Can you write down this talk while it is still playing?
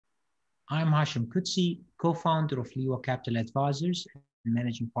I'm Hashim Kutsi, co-founder of Liwa Capital Advisors and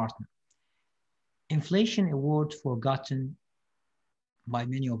managing partner. Inflation, a word forgotten by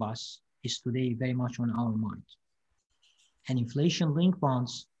many of us, is today very much on our mind. And inflation-linked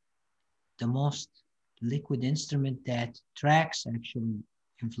bonds, the most liquid instrument that tracks actually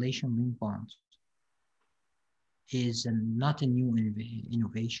inflation-linked bonds, is not a new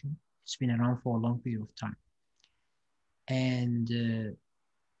innovation. It's been around for a long period of time. And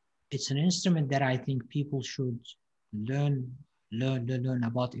it's an instrument that I think people should learn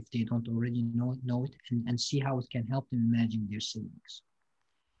about if they don't already know it, and see how it can help them managing their savings.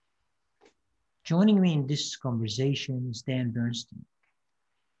 Joining me in this conversation is Dan Bernstein.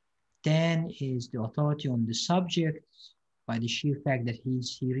 Dan is the authority on the subject by the sheer fact that he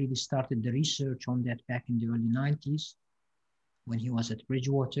really started the research on that back in the early 90s when he was at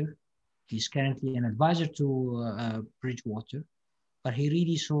Bridgewater. He's currently an advisor to Bridgewater, but he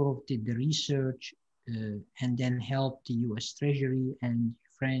really sort of did the research and then helped the US Treasury and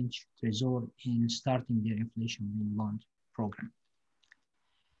French Trésor in starting their inflation-linked bond program.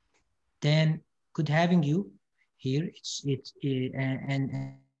 Dan, good having you here.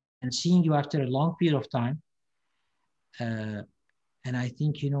 And seeing you after a long period of time. And I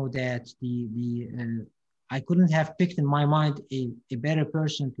think you know that I couldn't have picked in my mind a better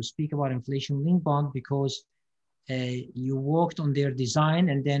person to speak about inflation-linked bond, because you worked on their design,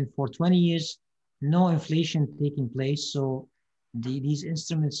 and then for 20 years, no inflation taking place. So these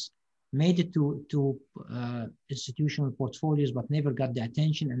instruments made it to institutional portfolios, but never got the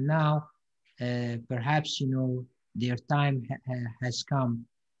attention. And now, perhaps, their time has come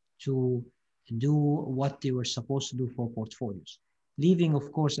to do what they were supposed to do for portfolios. Leaving,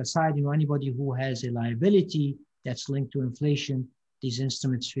 of course, aside, anybody who has a liability that's linked to inflation, these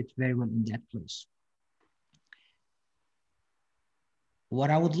instruments fit very well in that place. What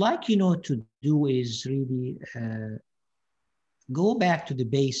I would like, to do is really go back to the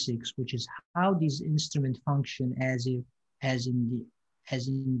basics, which is how these instruments function as in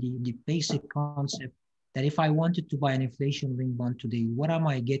the basic concept that if I wanted to buy an inflation-linked bond today, what am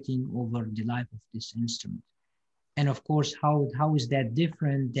I getting over the life of this instrument? And of course, how is that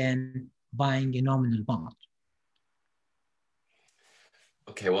different than buying a nominal bond?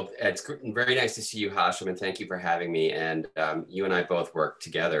 Okay, well, it's very nice to see you, Hashim, and thank you for having me. And you and I both worked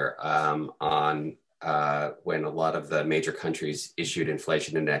together on when a lot of the major countries issued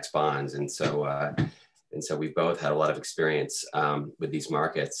inflation index bonds. And so we've both had a lot of experience with these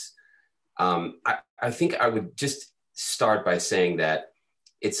markets. I think I would just start by saying that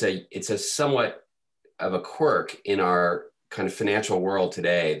it's a somewhat of a quirk in our kind of financial world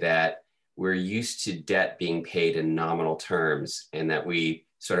today that we're used to debt being paid in nominal terms, and that we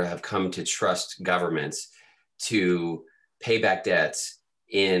sort of have come to trust governments to pay back debts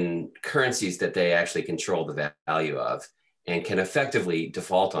in currencies that they actually control the value of and can effectively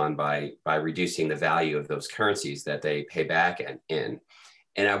default on by reducing the value of those currencies that they pay back in.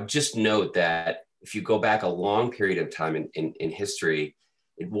 And I would just note that if you go back a long period of time in history,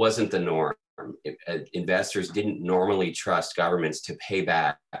 it wasn't the norm. Investors didn't normally trust governments to pay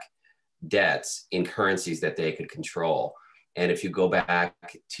back debts in currencies that they could control. And if you go back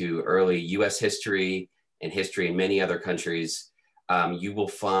to early US history and history in many other countries, you will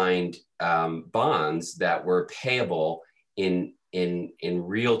find bonds that were payable in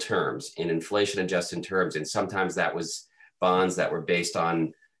real terms, in inflation adjusted terms. And sometimes that was bonds that were based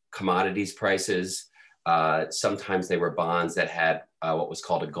on commodities prices. Sometimes they were bonds that had what was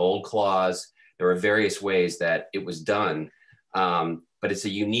called a gold clause. There were various ways that it was done. But it's a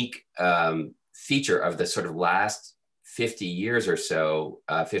unique feature of the sort of last 50 years or so,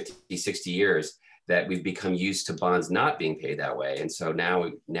 50, 60 years, that we've become used to bonds not being paid that way. And so now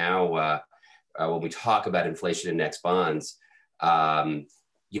when we talk about inflation index bonds,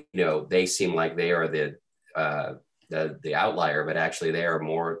 they seem like they are the outlier, but actually they are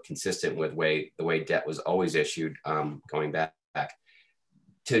more consistent with the way debt was always issued going back.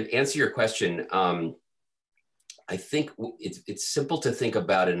 To answer your question, I think it's simple to think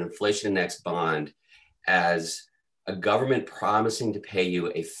about an inflation index bond as a government promising to pay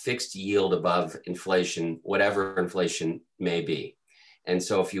you a fixed yield above inflation, whatever inflation may be. And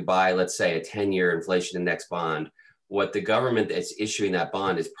so if you buy, let's say, a 10-year inflation index bond, what the government that's issuing that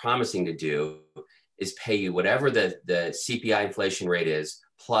bond is promising to do is pay you whatever the CPI inflation rate is,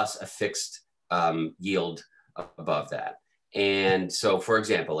 plus a fixed yield above that. And so, for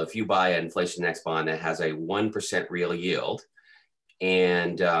example, if you buy an inflation index bond that has a 1% real yield,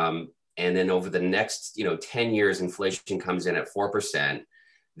 and then over the next 10 years, inflation comes in at 4%,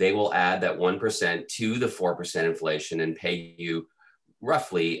 they will add that 1% to the 4% inflation and pay you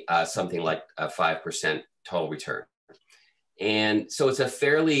roughly something like a 5% total return. And so it's a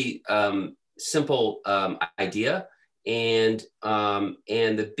fairly simple idea. And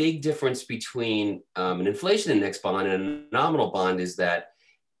the big difference between an inflation index bond and a nominal bond is that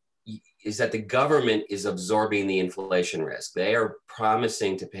the government is absorbing the inflation risk. They are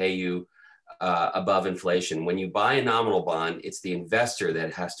promising to pay you above inflation. When you buy a nominal bond, it's the investor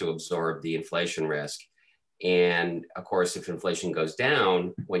that has to absorb the inflation risk. And of course, if inflation goes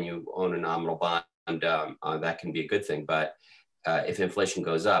down when you own a nominal bond, that can be a good thing. But if inflation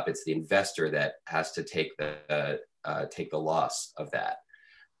goes up, it's the investor that has to take the loss of that.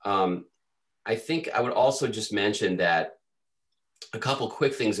 I think I would also just mention that a couple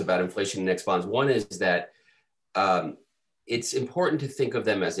quick things about inflation index bonds. One is that it's important to think of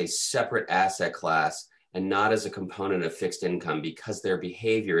them as a separate asset class and not as a component of fixed income, because their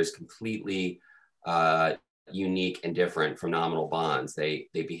behavior is completely unique and different from nominal bonds. They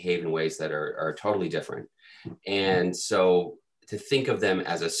behave in ways that are totally different. And so to think of them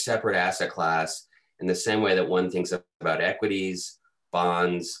as a separate asset class in the same way that one thinks about equities,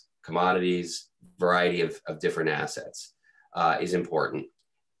 bonds, commodities, variety of different assets is important.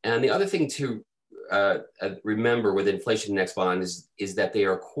 And the other thing to remember with inflation index bonds is that they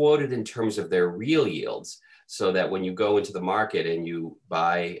are quoted in terms of their real yields, so that when you go into the market and you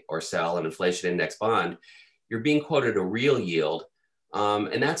buy or sell an inflation index bond, you're being quoted a real yield.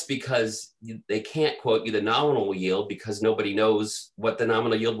 And that's because they can't quote you the nominal yield, because nobody knows what the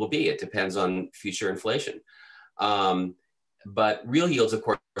nominal yield will be. It depends on future inflation. But real yields, of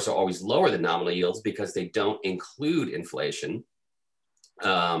course, are always lower than nominal yields because they don't include inflation.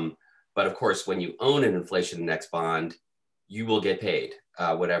 But of course, when you own an inflation index bond, you will get paid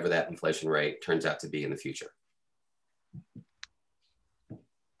whatever that inflation rate turns out to be in the future.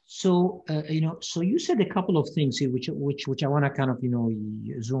 So, so you said a couple of things here, which I want to kind of,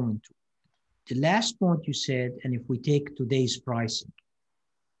 zoom into. The last point you said, and if we take today's pricing,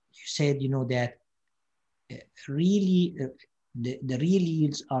 you said, that really the real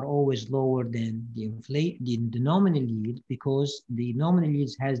yields are always lower than the nominal yield, because the nominal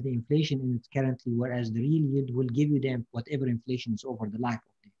yields has the inflation in it currently, whereas the real yield will give you them whatever inflation is over the life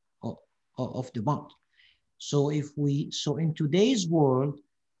of the bond. So in today's world,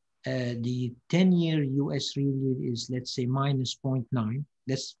 the 10-year US real yield is, let's say, minus 0.9.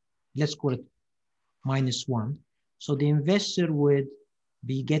 Let's call it -1. So the investor would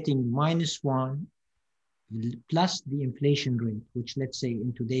be getting -1 plus the inflation rate, which, let's say,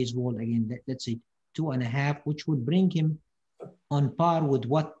 in today's world, again, let's say 2.5, which would bring him on par with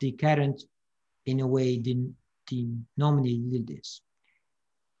what the current, in a way, the nominal yield is.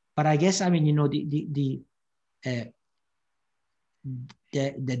 But I guess,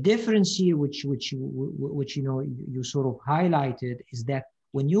 the difference here, which you sort of highlighted, is that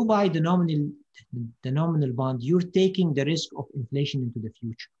when you buy the nominal bond, you're taking the risk of inflation into the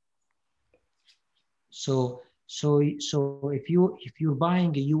future. So if you're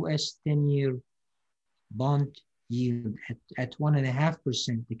buying a US 10-year bond yield at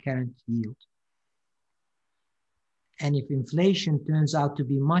 1.5%, the current yield, and if inflation turns out to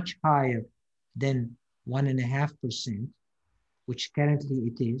be much higher than 1.5%, which currently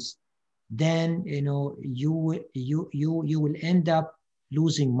it is, then you will end up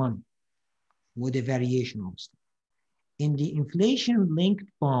losing money with a variation, obviously. In the inflation-linked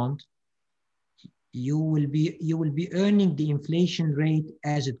bond, you will be earning the inflation rate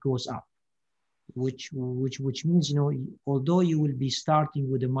as it goes up, which means, although you will be starting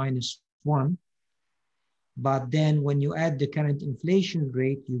with a -1, but then when you add the current inflation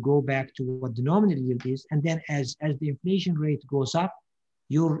rate, you go back to what the nominal yield is, and then as the inflation rate goes up,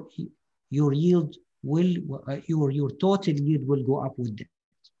 your yield will your total yield will go up with that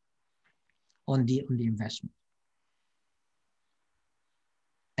on the investment.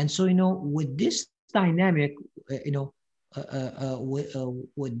 And so, with this dynamic,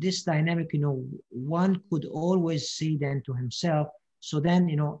 with this dynamic, one could always say then to himself, so then,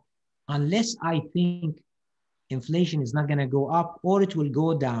 unless I think inflation is not going to go up or it will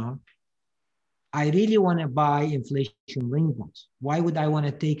go down, I really want to buy inflation-linked bonds. Why would I want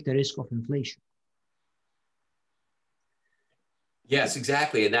to take the risk of inflation? Yes,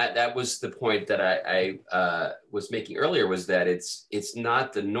 exactly. And that was the point that I was making earlier, was that it's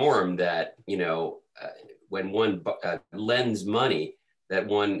not the norm that, when one lends money, that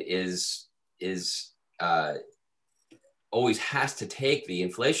one is always has to take the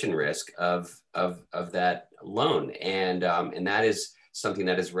inflation risk of that loan. And that is something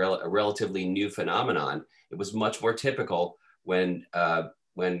that is a relatively new phenomenon. It was much more typical when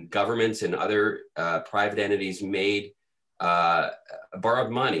governments and other private entities made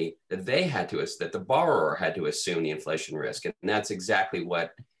borrowed money, that that the borrower had to assume the inflation risk. And that's exactly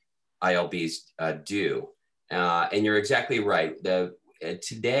what ILBs do. And you're exactly right.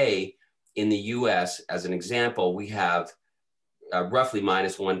 Today in the US, as an example, we have roughly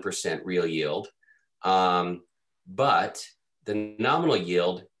 -1% real yield. But the nominal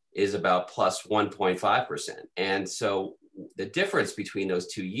yield is about plus 1.5%. And so the difference between those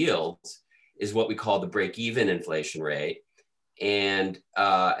two yields is what we call the break-even inflation rate. And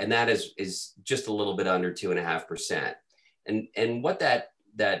that is just a little bit under 2.5%. And what that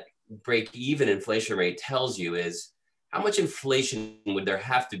break-even inflation rate tells you is how much inflation would there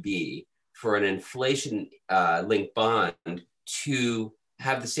have to be for an inflation linked bond to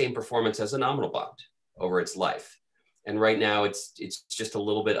have the same performance as a nominal bond over its life. And right now it's just a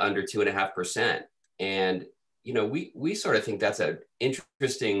little bit under 2.5%. And, you know, we sort of think that's an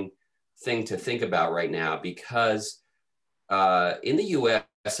interesting thing to think about right now, because in the US,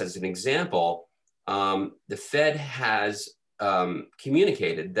 as an example, the Fed has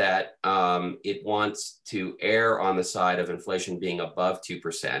communicated that it wants to err on the side of inflation being above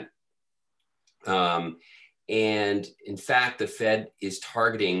 2%. And in fact, the Fed is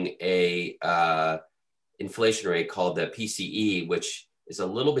targeting a inflation rate called the PCE, which is a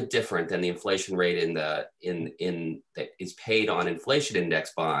little bit different than the inflation rate that is paid on inflation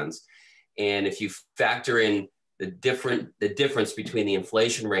index bonds. And if you factor in the difference between the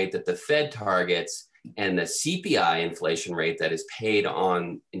inflation rate that the Fed targets and the CPI inflation rate that is paid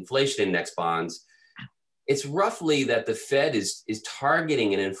on inflation index bonds, it's roughly that the Fed is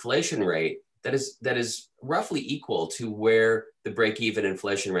targeting an inflation rate that is roughly equal to where the break-even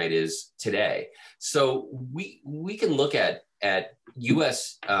inflation rate is today. So we can look at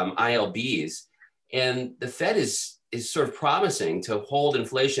US ILBs, and the Fed is sort of promising to hold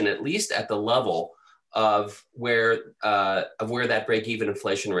inflation at least at the level of where that break-even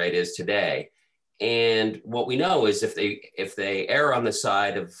inflation rate is today. And what we know is if they err on the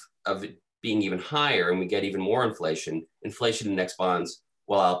side of it being even higher and we get even more inflation index bonds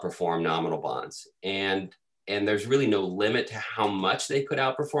will outperform nominal bonds. And there's really no limit to how much they could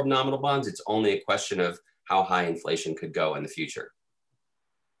outperform nominal bonds. It's only a question of how high inflation could go in the future.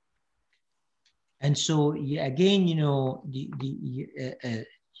 And so again,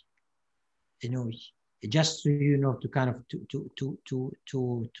 just to kind of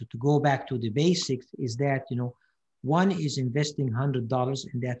to go back to the basics is that, one is investing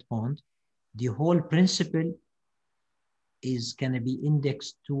 $100 in that bond. The whole principle is going to be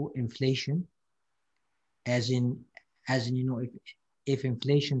indexed to inflation, as in if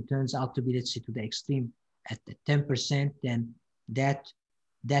inflation turns out to be, let's say, to the extreme at the 10%, then that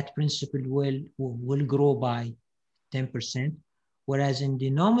principle will grow by 10%. Whereas in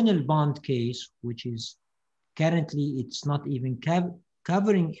the nominal bond case, which is currently it's not even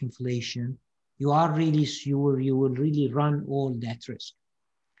covering inflation, you will really run all that risk.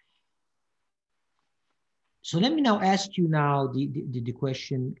 So let me now ask you the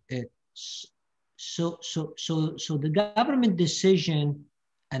question. So the government decision,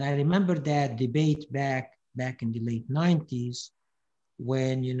 and I remember that debate back in the late 90s,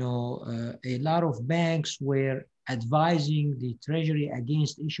 when a lot of banks were advising the Treasury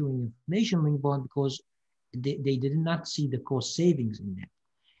against issuing inflation-linked bond because they did not see the cost savings in that.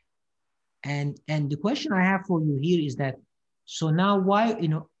 And the question I have for you here is that, so now why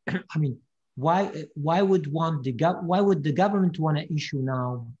why would the government want to issue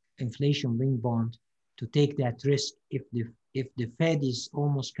now inflation-linked bond to take that risk if the Fed is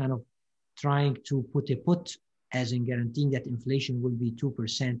almost kind of trying to put a put as in guaranteeing that inflation will be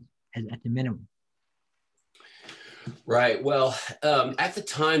 2% at the minimum? Right. Well, at the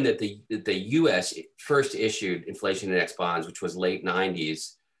time that the U.S. first issued inflation index bonds, which was late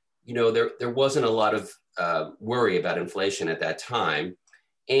 90s, there wasn't a lot of worry about inflation at that time,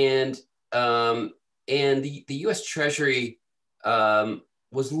 and the U.S. Treasury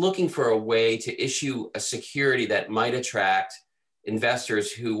was looking for a way to issue a security that might attract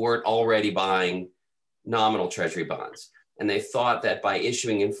investors who weren't already buying nominal Treasury bonds, and they thought that by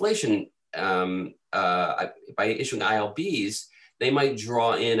issuing by issuing ILBs, they might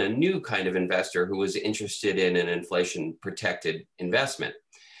draw in a new kind of investor who was interested in an inflation-protected investment.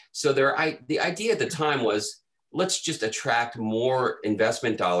 So the idea at the time was, let's just attract more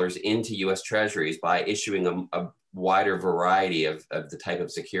investment dollars into US Treasuries by issuing a wider variety of the type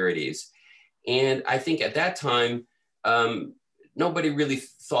of securities. And I think at that time, nobody really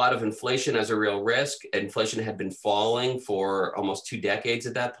thought of inflation as a real risk. Inflation had been falling for almost 2 decades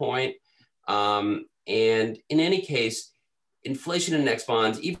at that point. And in any case, inflation index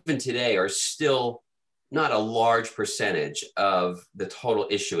bonds, even today, are still not a large percentage of the total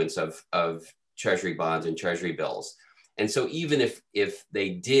issuance of treasury bonds and treasury bills. And so even if they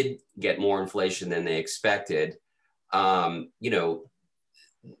did get more inflation than they expected, you know,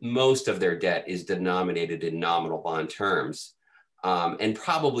 most of their debt is denominated in nominal bond terms. And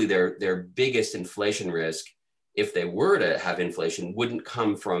probably their biggest inflation risk, if they were to have inflation, wouldn't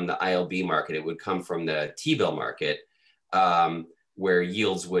come from the ILB market. It would come from the T-bill market, where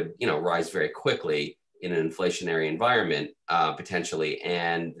yields would, you know, rise very quickly in an inflationary environment, potentially.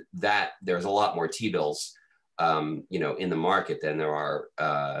 And that there's a lot more T-bills, you know, in the market than there are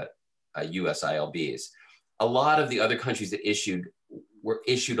US ILBs. A lot of the other countries that were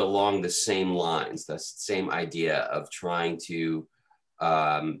issued along the same lines, the same idea of trying to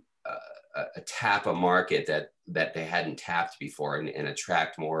tap a market that they hadn't tapped before and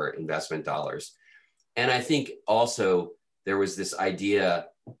attract more investment dollars. And I think also there was this idea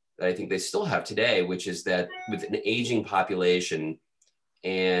that I think they still have today, which is that with an aging population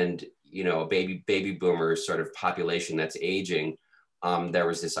and, you know, a baby boomer sort of population that's aging, there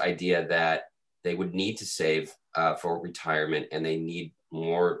was this idea that they would need to save for retirement, and they need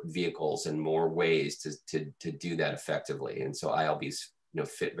more vehicles and more ways to do that effectively. And so ILBs, you know,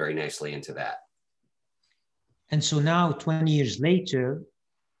 fit very nicely into that. And so now, 20 years later,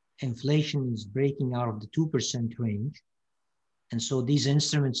 inflation is breaking out of the 2% range. And so these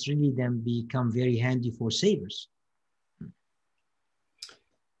instruments really then become very handy for savers.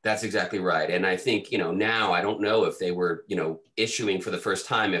 That's exactly right. And I think, you know, now I don't know if they were, you know, issuing for the first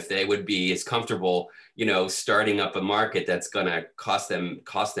time, if they would be as comfortable, you know, starting up a market that's going to cost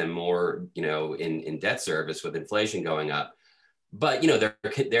them more, you know, in debt service with inflation going up. But, you know,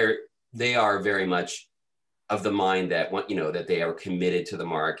 they are very much of the mind that, you know, that they are committed to the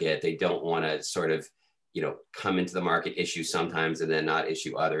market. They don't want to sort of, you know, come into the market, issue sometimes and then not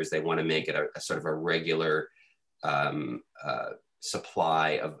issue others. They want to make it a sort of a regular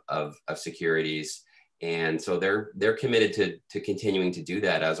supply of securities. And so they're committed to continuing to do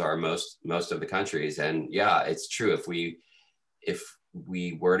that, as are most of the countries. And yeah, it's true. If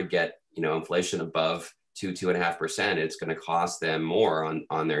we were to get, you know, inflation above 2.5%, it's going to cost them more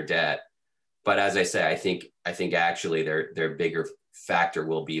on their debt. But as I say, I think actually their bigger factor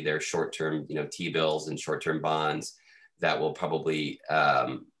will be their short-term, you know, T-bills and short-term bonds that will probably,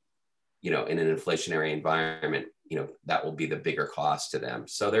 you know, in an inflationary environment, you know, that will be the bigger cost to them.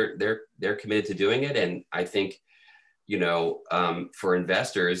 So they're committed to doing it. And I think, you know, for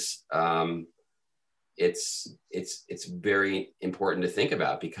investors, it's very important to think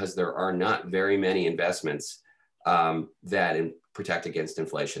about, because there are not very many investments that protect against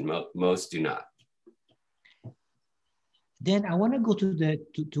inflation. Most do not. Then I want to go to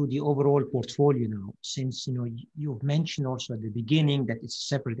the overall portfolio now, since, you know, you've mentioned also at the beginning that it's a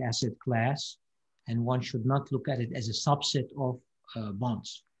separate asset class, and one should not look at it as a subset of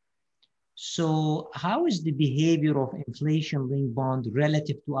bonds. So how is the behavior of inflation-linked bond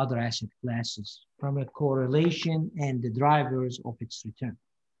relative to other asset classes from a correlation and the drivers of its return?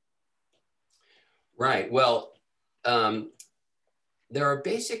 Right. Well, there are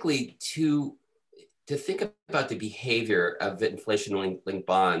basically two. To think about the behavior of inflation-linked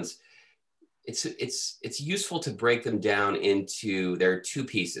bonds, it's useful to break them down into their two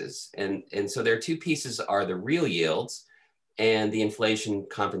pieces. And so their two pieces are the real yields and the inflation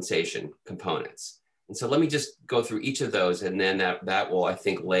compensation components. And so let me just go through each of those, and then that will, I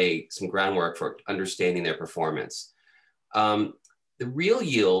think, lay some groundwork for understanding their performance. The real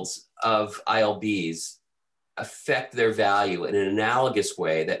yields of ILBs affect their value in an analogous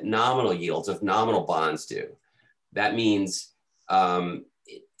way that nominal yields of nominal bonds do. That means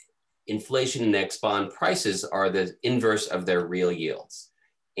inflation-indexed bond prices are the inverse of their real yields,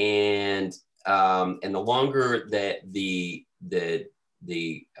 and the longer that the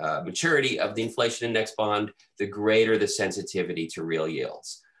maturity of the inflation-indexed bond, the greater the sensitivity to real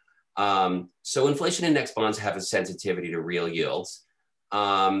yields. So inflation-indexed bonds have a sensitivity to real yields.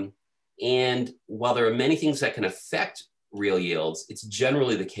 And while there are many things that can affect real yields, it's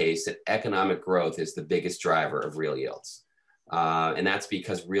generally the case that economic growth is the biggest driver of real yields. And that's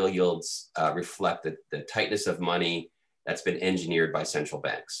because real yields reflect the tightness of money that's been engineered by central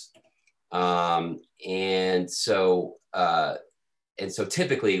banks. And so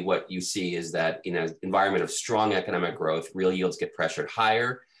typically what you see is that in an environment of strong economic growth, real yields get pressured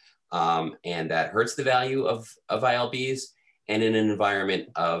higher, and that hurts the value of ILBs. And in an environment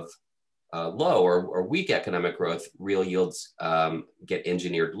of low or weak economic growth, real yields get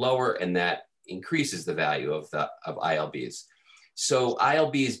engineered lower, and that increases the value of ILBs. So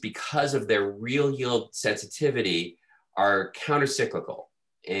ILBs, because of their real yield sensitivity, are countercyclical.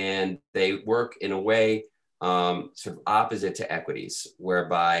 and they work in a way sort of opposite to equities,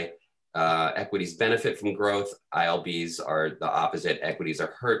 whereby equities benefit from growth. ILBs are the opposite. Equities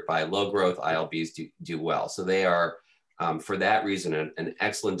are hurt by low growth. ILBs do well. So they are, for that reason, an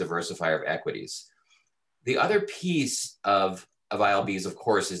excellent diversifier of equities. The other piece of ILBs, of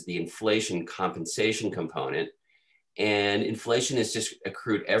course, is the inflation compensation component. And inflation is just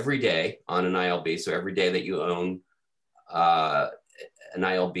accrued every day on an ILB. So every day that you own an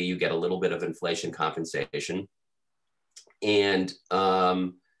ILB, you get a little bit of inflation compensation. And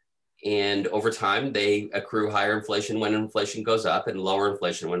over time, they accrue higher inflation when inflation goes up and lower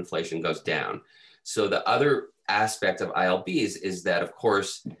inflation when inflation goes down. So the other aspect of ILBs is that, of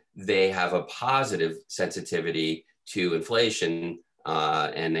course, they have a positive sensitivity to inflation,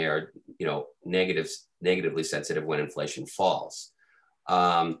 and they are, negatively sensitive when inflation falls.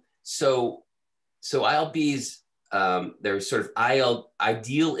 So ILBs, their sort of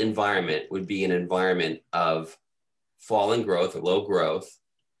ideal environment would be an environment of falling growth or low growth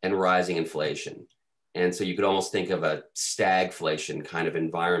and rising inflation. And so you could almost think of a stagflation kind of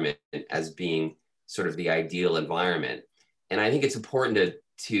environment as being sort of the ideal environment. And I think it's important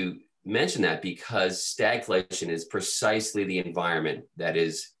to mention that because stagflation is precisely the environment that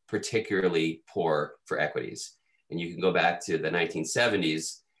is particularly poor for equities. And you can go back to the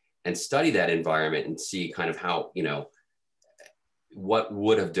 1970s and study that environment and see kind of how, what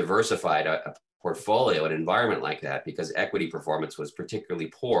would have diversified a portfolio, an environment like that, because equity performance was particularly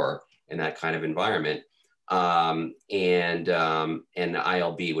poor in that kind of environment. And the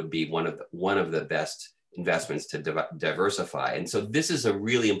ILB would be one of the best investments to diversify. And so this is a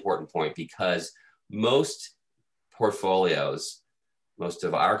really important point because most portfolios, most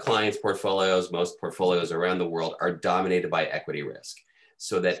of our clients' portfolios, most portfolios around the world are dominated by equity risk.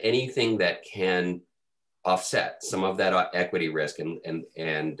 So that anything that can offset some of that equity risk and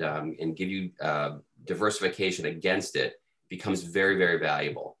give you diversification against it becomes very, very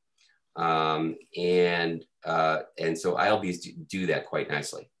valuable. And so ILBs do that quite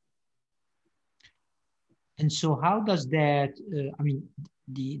nicely. And so how does that,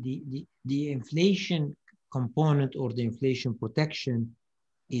 the inflation component or the inflation protection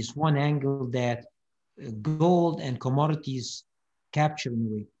is one angle that gold and commodities capture in a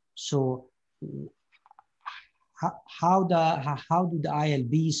way. So how do the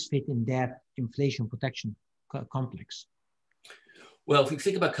ILBs fit in that inflation protection complex? Well, if we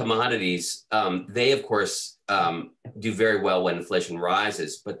think about commodities, they of course do very well when inflation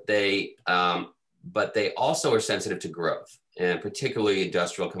rises, but they also are sensitive to growth, and particularly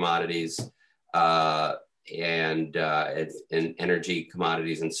industrial commodities and energy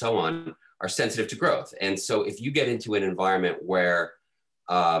commodities and so on are sensitive to growth. And so if you get into an environment where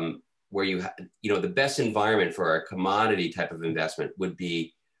the best environment for a commodity type of investment would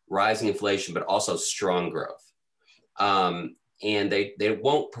be rising inflation, but also strong growth. And they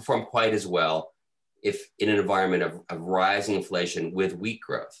won't perform quite as well if in an environment of rising inflation with weak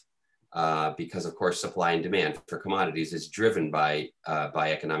growth, because of course supply and demand for commodities is driven by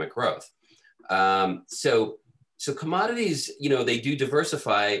economic growth. So commodities, they do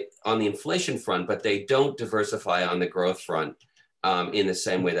diversify on the inflation front, but they don't diversify on the growth front in the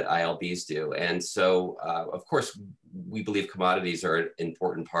same way that ILBs do. And so, of course, we believe commodities are an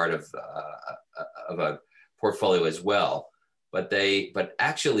important part of a portfolio as well. But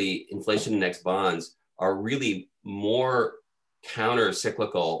actually, inflation-indexed bonds are really more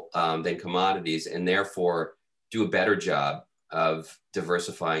counter-cyclical than commodities, and therefore do a better job of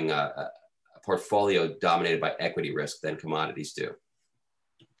diversifying a portfolio dominated by equity risk than commodities do.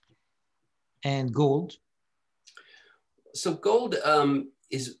 And gold? So gold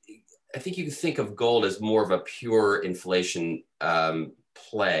is, I think you can think of gold as more of a pure inflation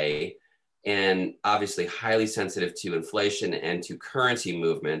play, and obviously highly sensitive to inflation and to currency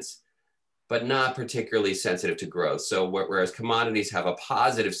movements, but not particularly sensitive to growth. So whereas commodities have a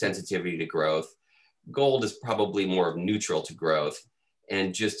positive sensitivity to growth, gold is probably more of neutral to growth.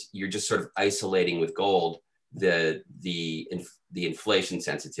 And you're just sort of isolating with gold the inflation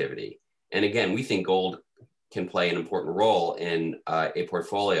sensitivity. And again, we think gold can play an important role in a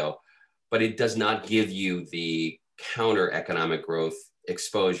portfolio, but it does not give you the counter economic growth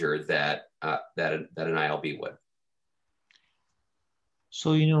exposure that an ILB would.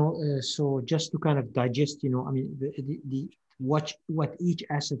 So so just to kind of digest, what each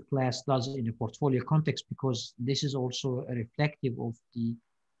asset class does in a portfolio context, because this is also a reflective of the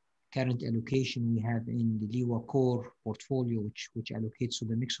current allocation we have in the Liwa core portfolio, which allocates to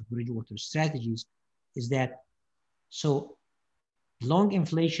the mix of Bridgewater strategies, is that so long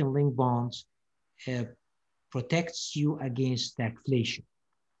inflation linked bonds protects you against stagflation.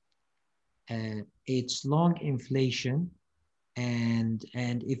 it's long inflation, and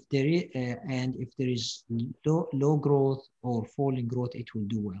if there is low growth or falling growth, it will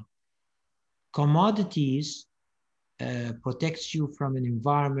do well. Commodities protects you from an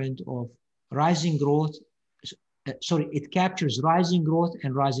environment of rising growth. Sorry, it captures rising growth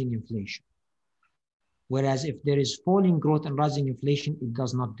and rising inflation. Whereas if there is falling growth and rising inflation, it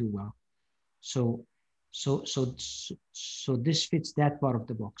does not do well. So this fits that part of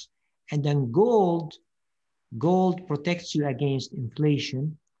the box. And then gold protects you against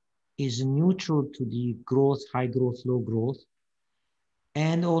inflation, is neutral to the growth, high growth, low growth,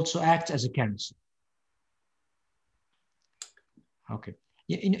 and also acts as a currency. Okay.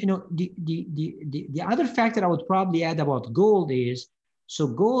 The other factor I would probably add about gold is, so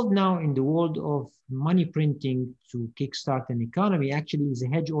gold now in the world of money printing to kickstart an economy actually is a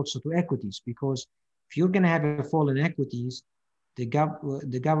hedge also to equities, because if you're going to have a fall in equities, the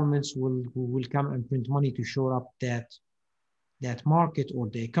governments will come and print money to shore up that market or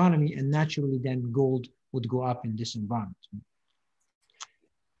the economy, and naturally then gold would go up in this environment.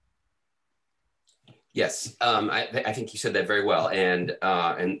 Yes, I think you said that very well, and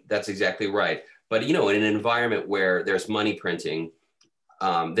that's exactly right. But in an environment where there's money printing,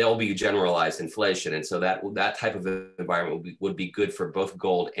 there'll be generalized inflation, and so that type of environment would be good for both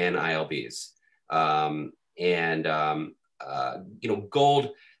gold and ILBs. Gold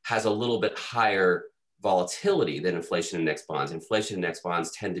has a little bit higher volatility than inflation index bonds. Inflation index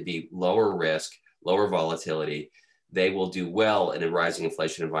bonds tend to be lower risk, lower volatility. They will do well in a rising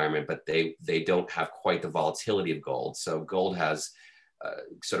inflation environment, but they don't have quite the volatility of gold. So gold has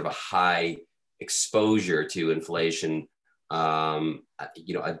sort of a high exposure to inflation.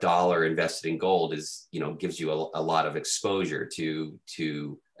 A dollar invested in gold gives you a lot of exposure to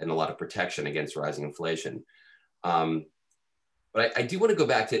and a lot of protection against rising inflation. But I do want to go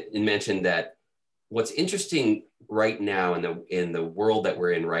back to and mention that what's interesting right now in the world that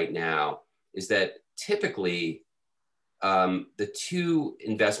we're in right now is that typically the two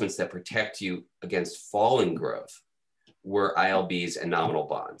investments that protect you against falling growth were ILBs and nominal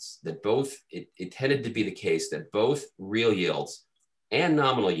bonds. That both, it tended to be the case that both real yields and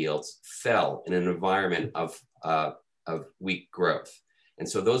nominal yields fell in an environment of weak growth. And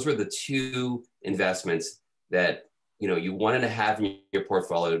so those were the two investments that you wanted to have in your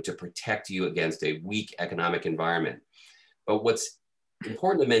portfolio to protect you against a weak economic environment. But what's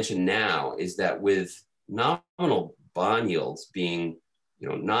important to mention now is that with nominal bond yields being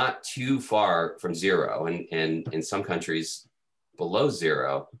not too far from zero, and in some countries below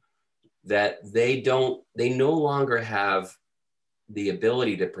zero, that they no longer have the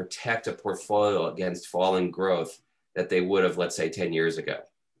ability to protect a portfolio against falling growth that they would have, let's say, 10 years ago,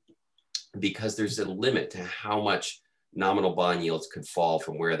 because there's a limit to how much nominal bond yields could fall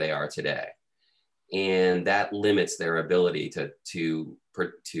from where they are today. And that limits their ability to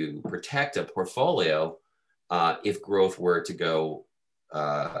protect a portfolio if growth were to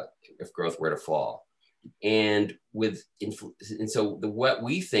fall. And so what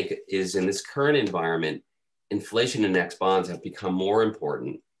we think is, in this current environment, inflation index bonds have become more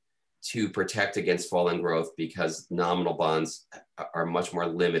important to protect against falling growth, because nominal bonds are much more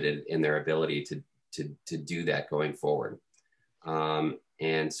limited in their ability to do that going forward.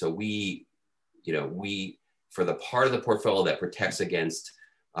 And so we, for the part of the portfolio that protects against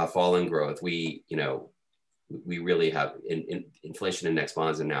falling growth, we really have inflation index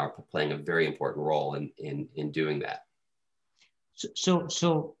bonds are now playing a very important role in doing that.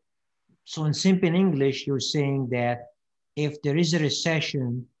 So in simple English, you're saying that if there is a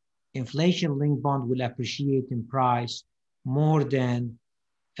recession, inflation-linked bond will appreciate in price more than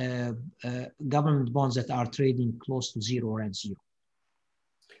government bonds that are trading close to zero or at zero.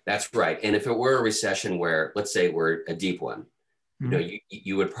 That's right. And if it were a recession where, let's say, we're a deep one,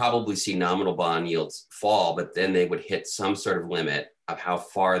 you would probably see nominal bond yields fall, but then they would hit some sort of limit of how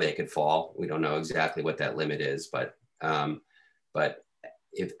far they could fall. We don't know exactly what that limit is, but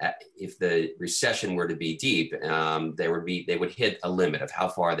if the recession were to be deep, they would hit a limit of how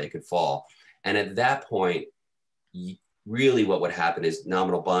far they could fall. And at that point, really what would happen is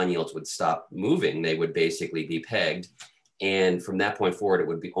nominal bond yields would stop moving. They would basically be pegged. And from that point forward, it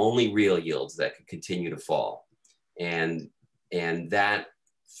would be only real yields that could continue to fall. And that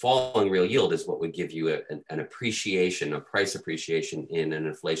falling real yield is what would give you an appreciation, a price appreciation in an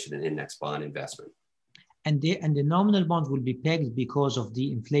inflation and index bond investment. And the nominal bonds will be pegged because of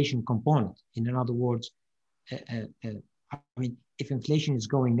the inflation component. In other words, if inflation is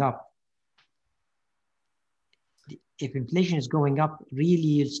going up, real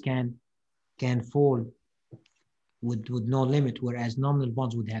yields can fall with no limit, whereas nominal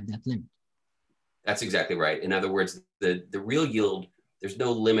bonds would have that limit. That's exactly right. In other words, the real yield, there's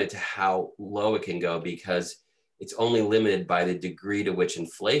no limit to how low it can go because it's only limited by the degree to which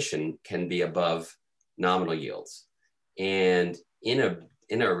inflation can be above nominal yields. And if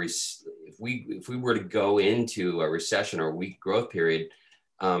we were to go into a recession or a weak growth period,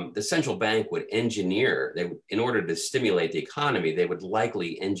 the central bank would engineer, in order to stimulate the economy, they would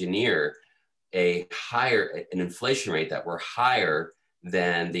likely engineer an inflation rate that were higher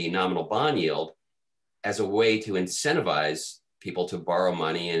than the nominal bond yield as a way to incentivize people to borrow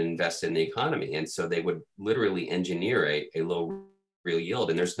money and invest in the economy. And so they would literally engineer a low real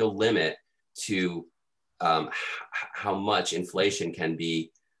yield. And there's no limit to how much inflation can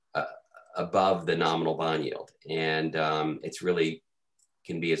be above the nominal bond yield. And it's really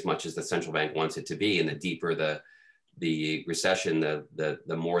can be as much as the central bank wants it to be. And the deeper the recession, the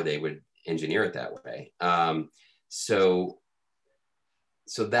more they would engineer it that way. So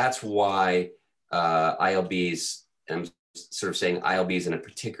that's why ILBs, and I'm sort of saying ILBs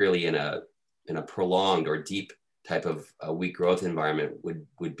particularly in a prolonged or deep type of weak growth environment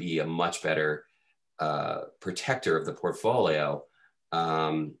would be a much better protector of the portfolio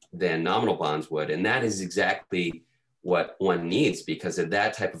than nominal bonds would. And that is exactly what one needs, because of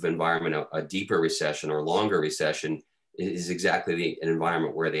that type of environment, a deeper recession or longer recession is exactly an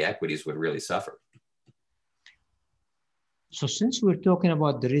environment where the equities would really suffer. So since we're talking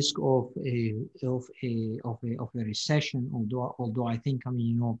about the risk of a recession, although I think,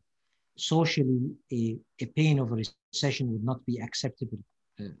 socially a pain of a recession would not be acceptable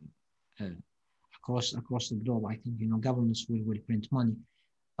across the globe. I think governments will print money,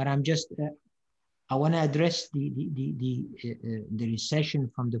 but I want to address the recession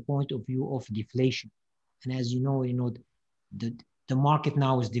from the point of view of deflation. And as you know, the market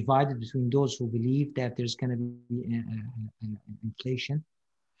now is divided between those who believe that there's going to be inflation,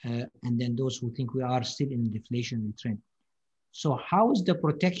 and then those who think we are still in a deflationary trend. So how is the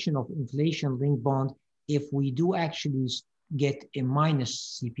protection of inflation-linked bond if we do actually get a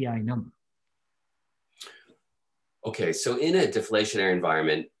minus CPI number? Okay, so in a deflationary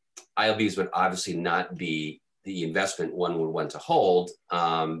environment, ILBs would obviously not be the investment one would want to hold.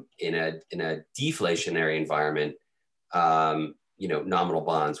 In a deflationary environment, nominal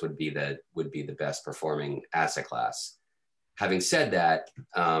bonds would be the best performing asset class. Having said that,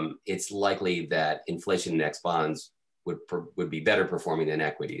 it's likely that inflation-indexed bonds would be better performing than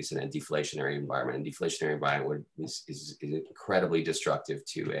equities in a deflationary environment. And deflationary environment is incredibly destructive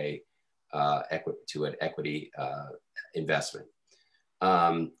to an equity investment.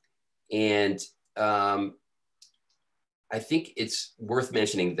 I think it's worth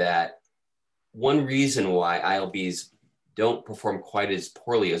mentioning that one reason why ILBs don't perform quite as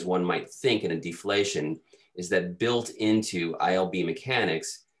poorly as one might think in a deflation is that built into ILB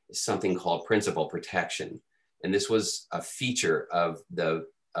mechanics is something called principal protection. And this was a feature of the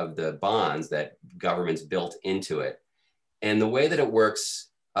bonds that governments built into it. And the way that it works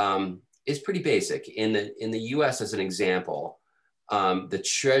is pretty basic. In the US, as an example, the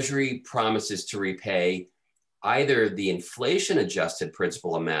Treasury promises to repay either the inflation adjusted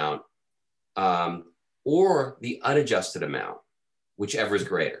principal amount or the unadjusted amount, whichever is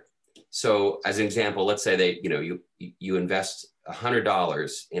greater. So as an example, let's say you invest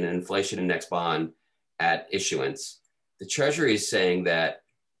 $100 in an inflation index bond at issuance. The Treasury is saying that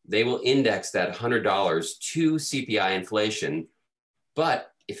they will index that $100 to CPI inflation,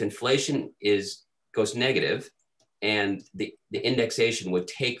 but if inflation goes negative and the indexation would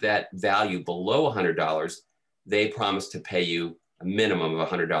take that value below $100, they promise to pay you a minimum of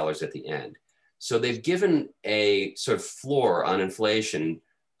 $100 at the end. So they've given a sort of floor on inflation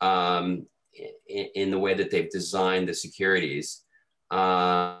in the way that they've designed the securities.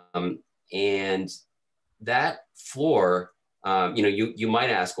 And that floor, you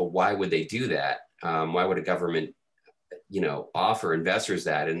might ask, well, why would they do that? Why would a government, offer investors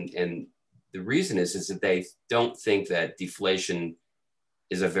that? And the reason is that they don't think that deflation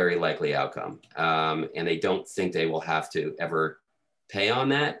is a very likely outcome. And they don't think they will have to ever pay on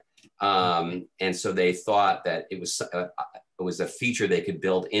that. And so they thought that it was a feature they could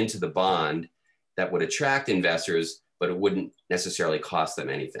build into the bond that would attract investors, but it wouldn't necessarily cost them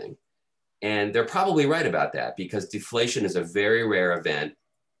anything. And they're probably right about that because deflation is a very rare event.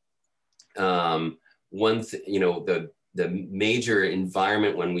 The major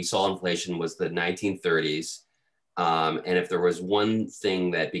environment when we saw inflation was the 1930s. And if there was one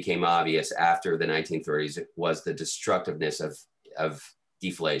thing that became obvious after the 1930s, it was the destructiveness of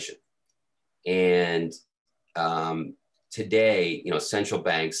deflation. And today, central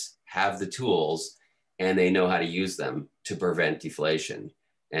banks have the tools and they know how to use them to prevent deflation.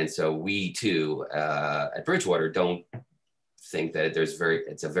 And so we too, at Bridgewater, don't think that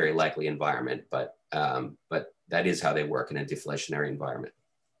it's a very likely environment, but that is how they work in a deflationary environment.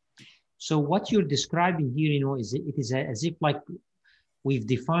 So what you're describing here, is it is as if like we've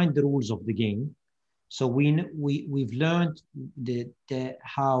defined the rules of the game. So we've learned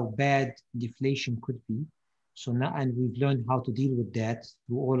how bad deflation could be. So now, and we've learned how to deal with that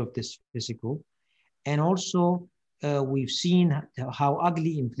through all of this physical. And also we've seen how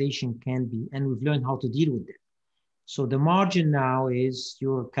ugly inflation can be, and we've learned how to deal with it. So the margin now is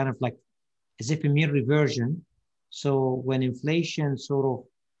you're kind of like as if a mean reversion. So when inflation sort of,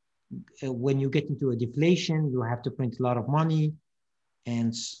 when you get into a deflation, you have to print a lot of money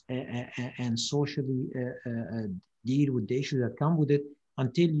and socially deal with the issues that come with it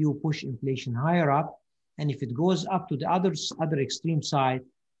until you push inflation higher up. And if it goes up to the other extreme side,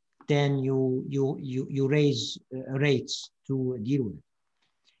 then you raise rates to deal with it.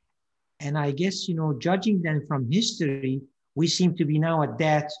 And I guess, judging then from history, we seem to be now at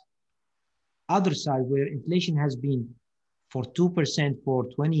that other side where inflation has been for 2% for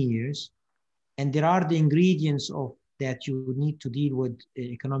 20 years. And there are the ingredients of that you need to deal with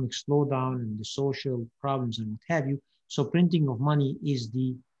economic slowdown and the social problems and what have you. So printing of money is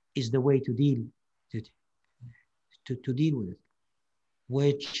the way to deal with it.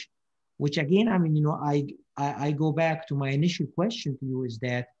 Which again, I mean, I go back to my initial question to you is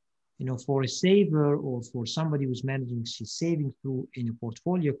that, for a saver or for somebody who's managing savings through in a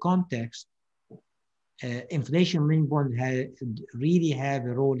portfolio context, inflation-linked bonds really have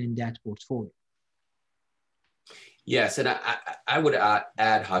a role in that portfolio. Yes, and I would add,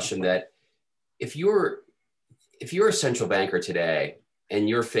 Hashim, that if you're a central banker today and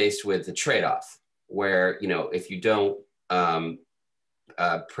you're faced with the trade-off where, if you don't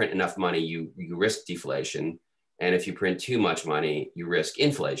print enough money, you risk deflation, and if you print too much money, you risk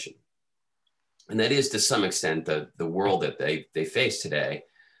inflation. And that is to some extent the world that they face today.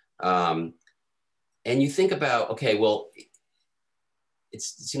 And you think about, okay, well,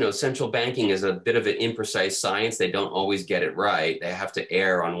 it's central banking is a bit of an imprecise science. They don't always get it right. They have to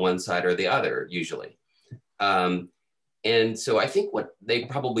err on one side or the other usually. And so I think what they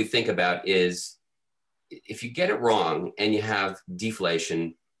probably think about is if you get it wrong and you have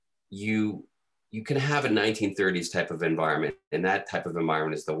deflation, you can have a 1930s type of environment, and that type of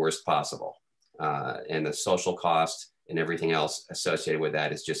environment is the worst possible. And the social cost and everything else associated with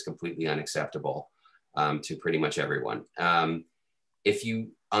that is just completely unacceptable to pretty much everyone. If you,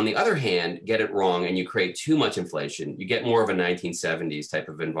 on the other hand, get it wrong and you create too much inflation, you get more of a 1970s type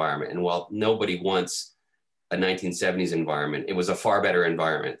of environment. And while nobody wants a 1970s environment, it was a far better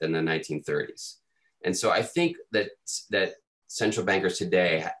environment than the 1930s. And so I think that central bankers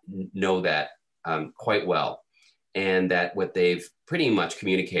today know that quite well, and that what they've pretty much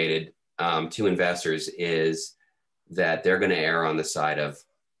communicated to investors is that they're going to err on the side of,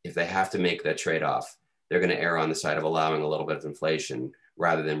 if they have to make that trade-off, they're going to err on the side of allowing a little bit of inflation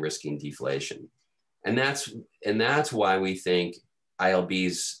rather than risking deflation. And that's why we think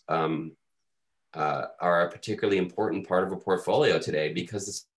ILBs are a particularly important part of a portfolio today, because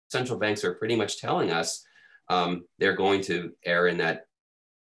the central banks are pretty much telling us they're going to err in that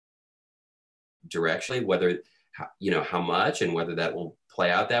direction, whether, how much and whether that will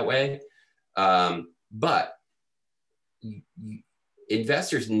play out that way. But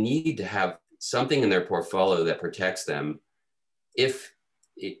investors need to have something in their portfolio that protects them if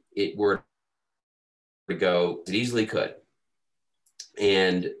it were to go, it easily could.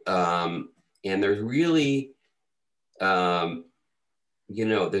 And there's really, there's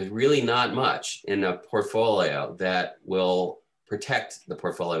really not much in a portfolio that will protect the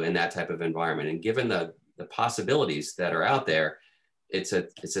portfolio in that type of environment. And given the possibilities that are out there, it's a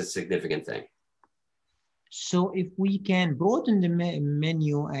significant thing. So if we can broaden the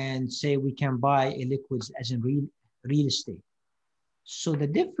menu and say we can buy liquids as in real estate. So the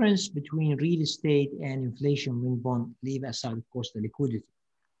difference between real estate and inflation-linked bond, leave aside, of course, the liquidity.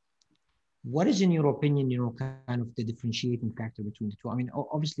 What is, in your opinion, kind of the differentiating factor between the two? I mean,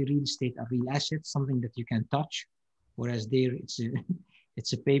 obviously, real estate are real assets, something that you can touch, whereas there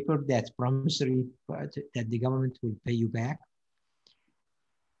it's a paper that's promissory that the government will pay you back.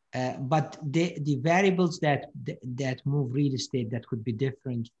 But the variables that move real estate that could be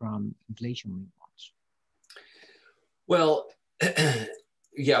different from inflation-linked bonds. Well,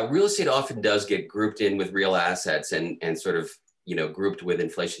 yeah, real estate often does get grouped in with real assets and sort of grouped with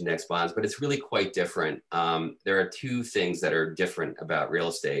inflation-indexed bonds, but it's really quite different. There are two things that are different about real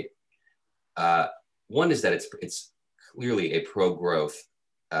estate. One is that it's clearly a pro-growth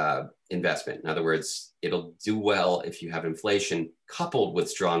investment. In other words, it'll do well if you have inflation coupled with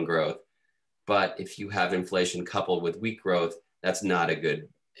strong growth. But if you have inflation coupled with weak growth, that's not a good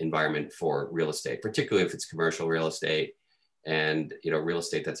environment for real estate, particularly if it's commercial real estate and real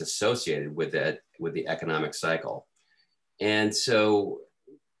estate that's associated with it, with the economic cycle. And so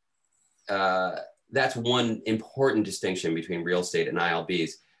that's one important distinction between real estate and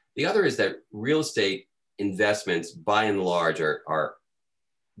ILBs. The other is that real estate investments, by and large, are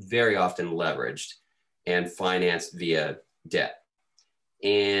very often leveraged and financed via debt.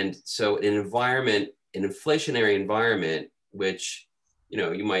 And so an inflationary environment, which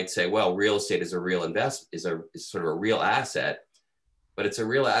you might say, well, real estate is a real is sort of a real asset, but it's a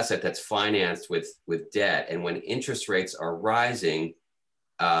real asset that's financed with debt. And when interest rates are rising,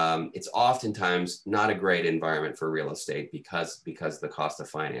 it's oftentimes not a great environment for real estate because the cost of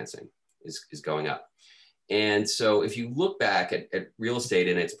financing is going up. And so if you look back at real estate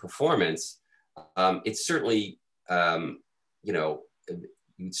and its performance, it's certainly,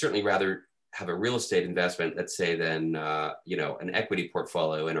 you'd certainly rather have a real estate investment, let's say, than an equity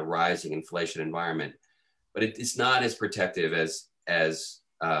portfolio in a rising inflation environment. But it's not as protective as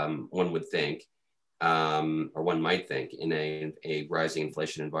one would think, or one might think, in a rising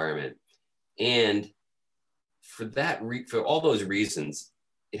inflation environment. And for all those reasons,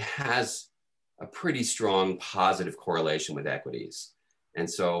 it has a pretty strong positive correlation with equities. And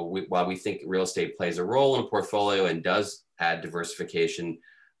so while we think real estate plays a role in a portfolio and does add diversification,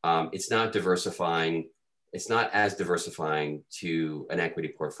 it's not diversifying. It's not as diversifying to an equity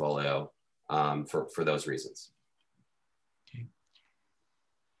portfolio for those reasons. Okay.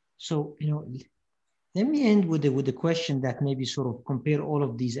 So, let me end with the question that maybe sort of compare all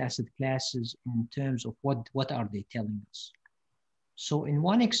of these asset classes in terms of what are they telling us. So in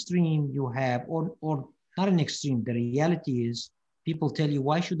one extreme you have, or not an extreme, the reality is people tell you,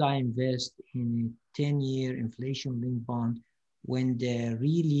 why should I invest in a 10-year inflation-linked bond when the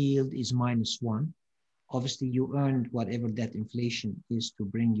real yield is -1? Obviously, you earned whatever that inflation is to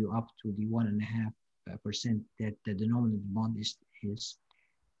bring you up to the 1.5% that the denominator bond is.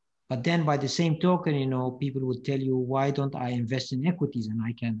 But then by the same token, people would tell you, why don't I invest in equities and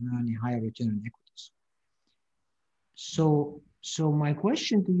I can earn a higher return on equities? So my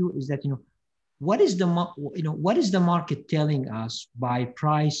question to you is that, what is the market telling us by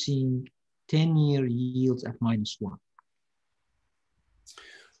pricing 10-year yields at -1?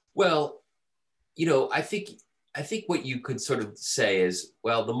 Well, I think what you could sort of say is,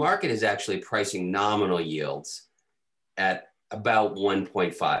 well, the market is actually pricing nominal yields at about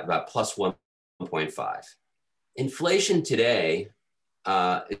 1.5, about plus 1.5. Inflation today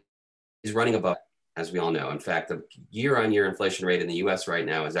is running above, as we all know. In fact, the year-on-year inflation rate in the US right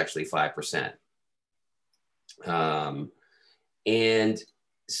now is actually 5%. And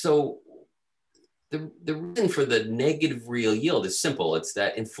so the reason for the negative real yield is simple. It's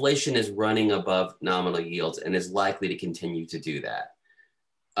that inflation is running above nominal yields and is likely to continue to do that.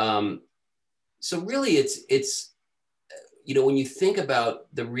 So really it's when you think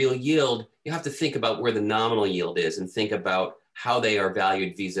about the real yield, you have to think about where the nominal yield is and think about how they are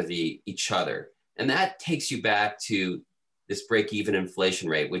valued vis-a-vis each other. And that takes you back to this break-even inflation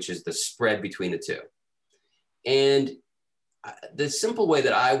rate, which is the spread between the two. And the simple way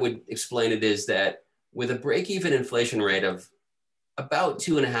that I would explain it is that with a break-even inflation rate of about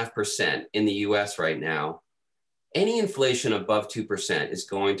 2.5% in the US right now, any inflation above 2% is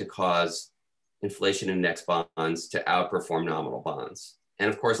going to cause inflation index bonds to outperform nominal bonds. And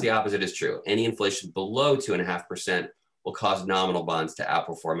of course, the opposite is true. Any inflation below 2.5% will cause nominal bonds to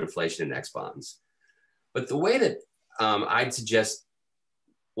outperform inflation index bonds. But the way that I'd suggest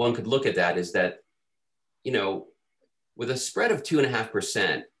one could look at that is that, with a spread of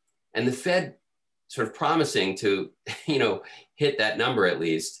 2.5% and the Fed sort of promising to, hit that number at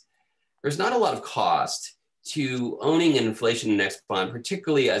least, there's not a lot of cost to owning an inflation index bond,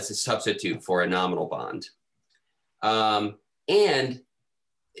 particularly as a substitute for a nominal bond. And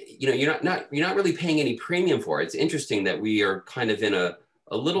you're not really paying any premium for it. It's interesting that we are kind of in a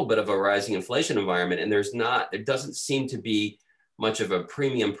little bit of a rising inflation environment, and there doesn't seem to be much of a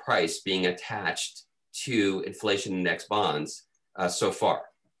premium price being attached to inflation index bonds so far.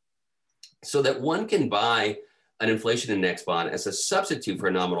 So that one can buy an inflation index bond as a substitute for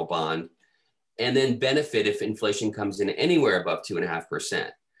a nominal bond and then benefit if inflation comes in anywhere above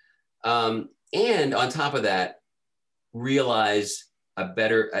 2.5%. And on top of that, realize a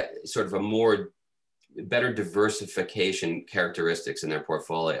better, better diversification characteristics in their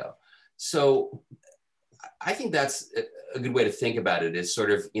portfolio. So I think that's a good way to think about it, is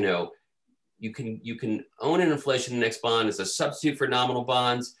sort of, you can own an inflation index bond as a substitute for nominal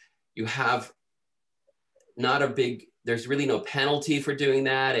bonds. You have not a big, there's really no penalty for doing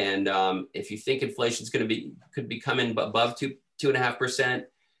that. And if you think inflation is going to could be coming above 2.5%,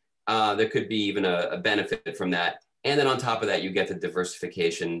 there could be even a benefit from that. And then on top of that, you get the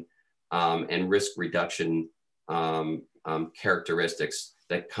diversification and risk reduction characteristics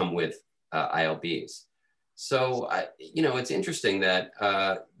that come with ILBs. So, it's interesting that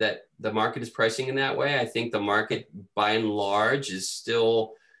that the market is pricing in that way. I think the market, by and large, is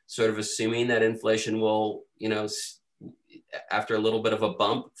still sort of assuming that inflation will, after a little bit of a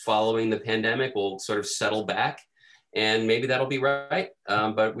bump following the pandemic, will sort of settle back, and maybe that'll be right.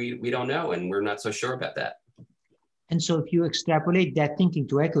 But we don't know, and we're not so sure about that. And so, if you extrapolate that thinking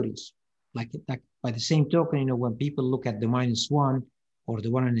to equities, like by the same token, when people look at the -1 or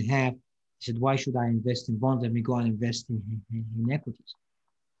the 1.5. Said, why should I invest in bonds? Let me go and invest in equities.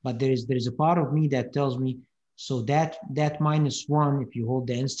 But there is a part of me that tells me, so that -1, if you hold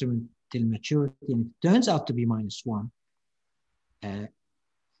the instrument till maturity and it turns out to be -1,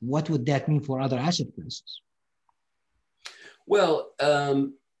 what would that mean for other asset classes? Well, I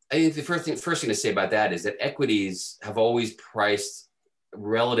think the first thing to say about that is that equities have always priced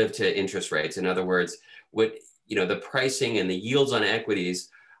relative to interest rates. In other words, the pricing and the yields on equities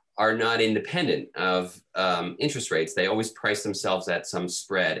are not independent of interest rates. They always price themselves at some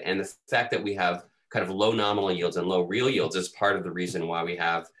spread. And the fact that we have kind of low nominal yields and low real yields is part of the reason why we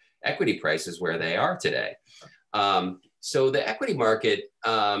have equity prices where they are today. So the equity market,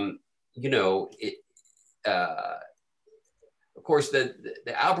 of course, the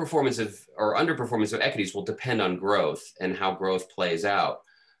outperformance or underperformance of equities will depend on growth and how growth plays out.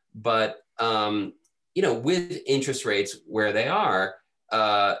 But, with interest rates where they are,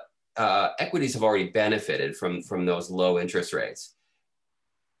 equities have already benefited from those low interest rates.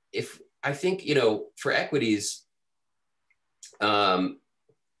 I think, for equities,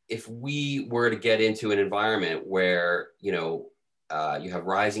 if we were to get into an environment where, you have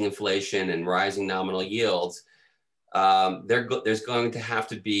rising inflation and rising nominal yields, there's going to have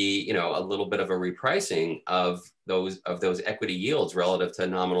to be, a little bit of a repricing of those equity yields relative to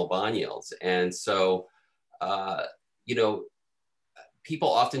nominal bond yields. And so, people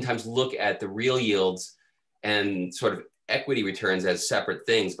oftentimes look at the real yields and sort of equity returns as separate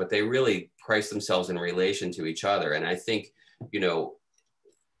things, but they really price themselves in relation to each other. And I think, the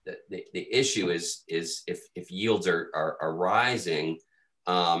issue is if yields are rising,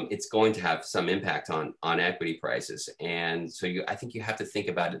 it's going to have some impact on equity prices. And so I think you have to think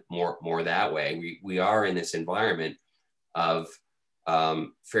about it more that way. We are in this environment of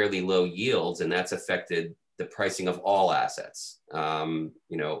fairly low yields, and that's affected the pricing of all assets,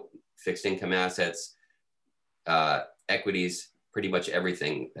 fixed income assets, equities, pretty much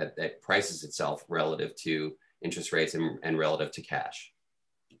everything that prices itself relative to interest rates and relative to cash.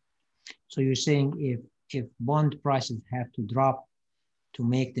 So you're saying if bond prices have to drop to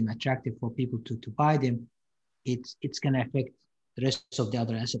make them attractive for people to buy them, it's going to affect the rest of the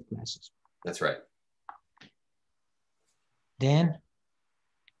other asset classes. That's right. Dan,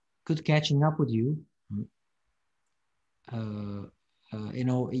 good catching up with you.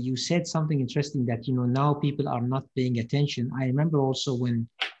 You said something interesting that, now people are not paying attention. I remember also when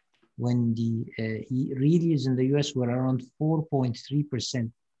the real yields in the US were around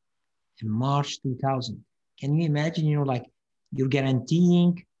 4.3% in March 2000. Can you imagine, you're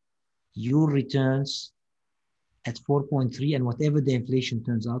guaranteeing your returns at 4.3 and whatever the inflation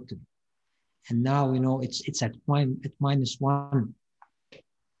turns out to be. And now, it's at -1.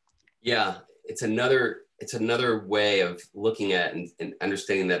 Yeah, it's another way of looking at and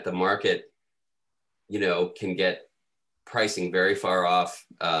understanding that the market, can get pricing very far off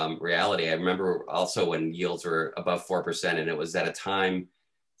reality. I remember also when yields were above 4%, and it was at a time,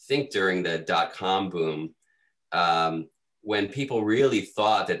 I think during the .com boom, when people really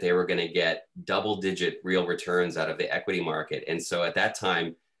thought that they were going to get double-digit real returns out of the equity market. And so at that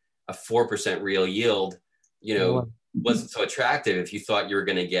time, a 4% real yield, wasn't so attractive if you thought you were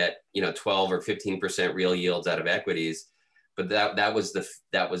going to get 12 or 15% real yields out of equities. But that was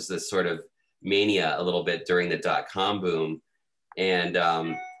the sort of mania a little bit during the .com boom. And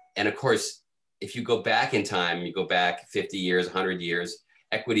of course, if you go back in time, you go back 50 years, 100 years,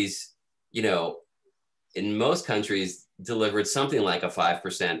 equities, in most countries delivered something like a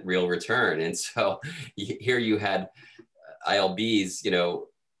 5% real return. And so here you had ILBs,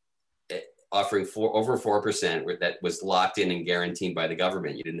 offering over 4% that was locked in and guaranteed by the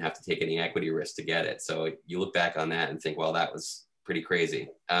government. You didn't have to take any equity risk to get it. So you look back on that and think, well, that was pretty crazy.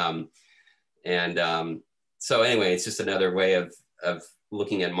 So anyway, it's just another way of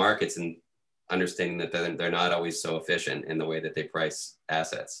looking at markets. And understanding that they're not always so efficient in the way that they price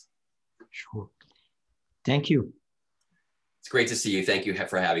assets. Sure. Thank you. It's great to see you. Thank you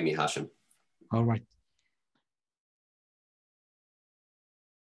for having me, Hashim. All right.